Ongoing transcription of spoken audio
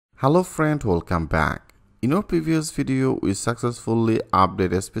Hello friend, welcome back. In our previous video, we successfully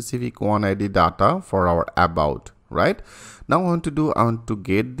updated a specific one ID data for our about, right? Now I want to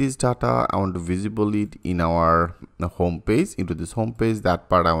get this data, I want to visible it in our home page, into this home page. That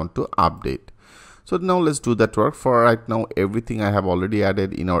part I want to update. So now let's do that work. For right now, everything I have already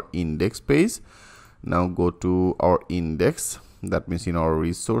added in our index page. Now go to our index. That means in our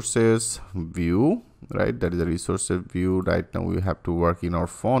resources view, right? That is a resources view. Right now we have to work in our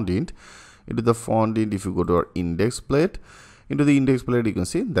Frontend. Into the Frontend, if you go to our index plate, into the index plate, you can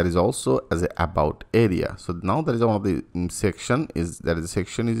see that is also as a about area. So now that is one of the section is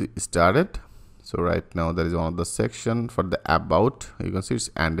started. So right now there is one of the section for the about. You can see it's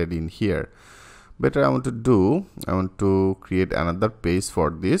ended in here. Better I want to create another page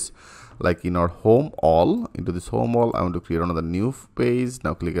for this. Like in our home all, into this home all, I want to create another new page.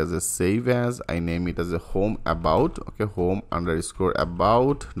 Now click as a save as. I name it as a home about. Okay, home underscore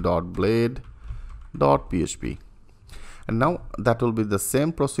about dot blade dot php. And now that will be the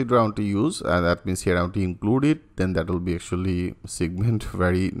same procedure I want to use. That means here I want to include it. Then that will be actually segment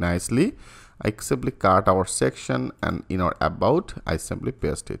very nicely. I simply cut our section, and in our about, I simply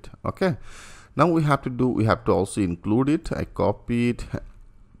paste it. Okay. Now we have to also include it. I copy it.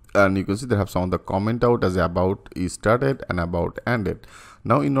 And you can see they have some of the comment out as about is started and about ended.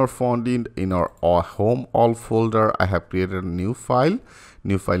 Now in our Frontend, in our home all folder, I have created a new file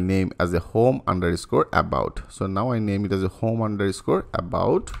name as a home underscore about. So now I name it as a home underscore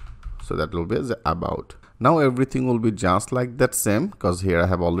about. So that will be as a about. Now everything will be just like that same, because here I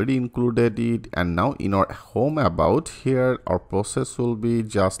have already included it. And now in our home about, here our process will be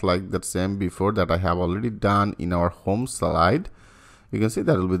just like that same before that I have already done in our home slide. You can see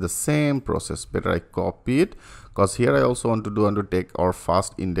that will be the same process. Better I copy it, because here I also want to take our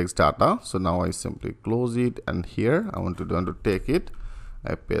first index data. So now I simply close it, and here I want to take it.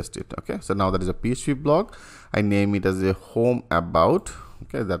 I paste it. Okay, so now that is a PHP block. I name it as a home about.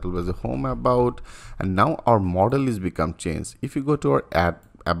 Okay, that will be as a home about. And now our model is become changed. If you go to our add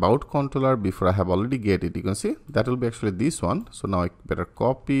about controller, before I have already get it, you can see that will be actually this one. So now I better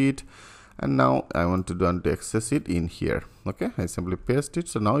copy it. And now I want to access it in here. Okay, I simply paste it.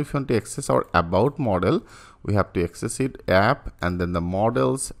 So now if you want to access our about model, we have to access it app and then the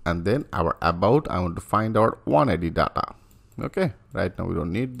models and then our about. I want to find our one ID data. Okay, right now we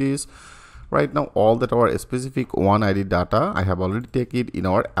don't need this. Right now all that our specific one ID data, I have already taken it in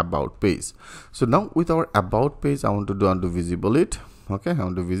our about page. So now with our about page, I want to visible it. Okay, I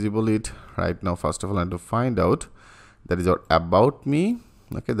want to visible it. Right now, first of all, I want to find out that is our about me.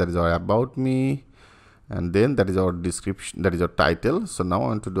 Okay, that is our about me, and then that is our description, that is our title. So now I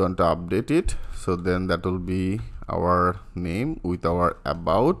want to update it. So then that will be our name with our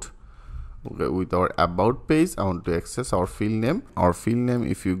about. Okay, with our about page, I want to access our field name. Our field name,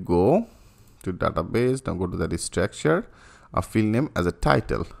 if you go to database, now go to that structure, a field name as a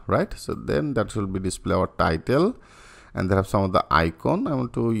title, right? So then that will be display our title, and there have some of the icon. I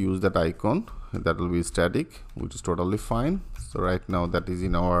want to use that icon. That will be static, which is totally fine. So right now that is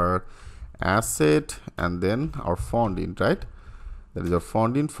in our asset and then our Frontend, right? That is our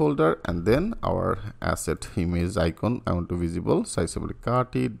Frontend folder, and then our asset image icon I want to visible. So I simply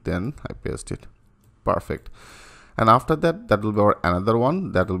cut it, then I paste it. Perfect. And after that, that will be our another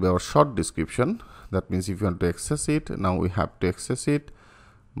one. That will be our short description. That means if you want to access it, now we have to access it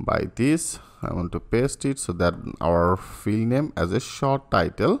by this. I want to paste it so that our field name as a short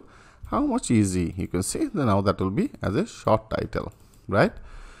title. How much easy, you can see. Then now that will be as a short title, right?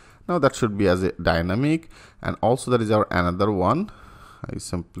 Now that should be as a dynamic, and also that is our another one. I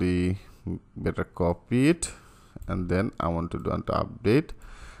simply better copy it, and then I want to update.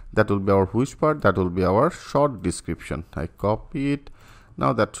 That will be our which part, that will be our short description. I copy it.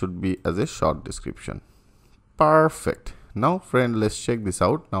 Now that should be as a short description. Perfect. Now friend, let's check this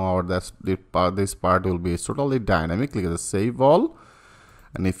out. Now this part will be totally dynamic. Click the save all.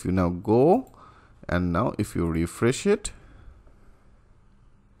 And if you now go, and now if you refresh it,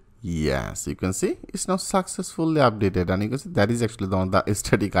 yes, you can see it's now successfully updated. And you can see that is actually the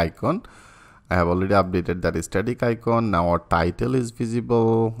static icon. I have already updated that static icon. Now our title is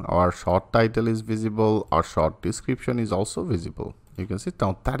visible, our short title is visible, our short description is also visible. You can see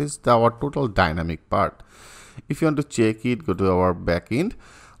now that is our total dynamic part. If you want to check it, go to our backend.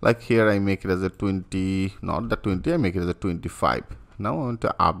 Like here I make it as a 20, not the 20, I make it as a 25. Now I want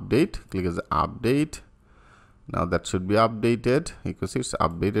to update. Click as update. Now that should be updated. You can see it's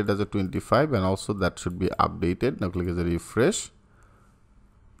updated as a 25, and also that should be updated. Now click as a refresh.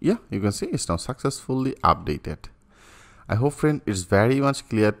 Yeah, you can see it's now successfully updated. I hope friend it's very much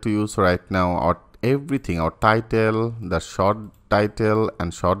clear to you. So right now our everything, our title, the short title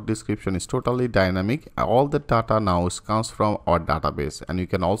and short description is totally dynamic. All the data now comes from our database, and you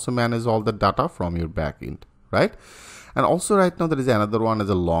can also manage all the data from your backend, right? And also right now there is another one as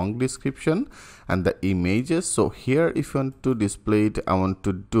a long description and the images. So here if you want to display it, I want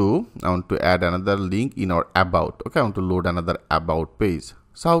to add another link in our about. Okay, I want to load another about page.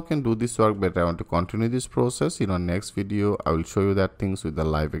 So how can do this work better? I want to continue this process. In our next video I will show you that things with a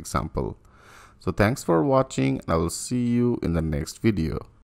live example. So thanks for watching, and I will see you in the next video.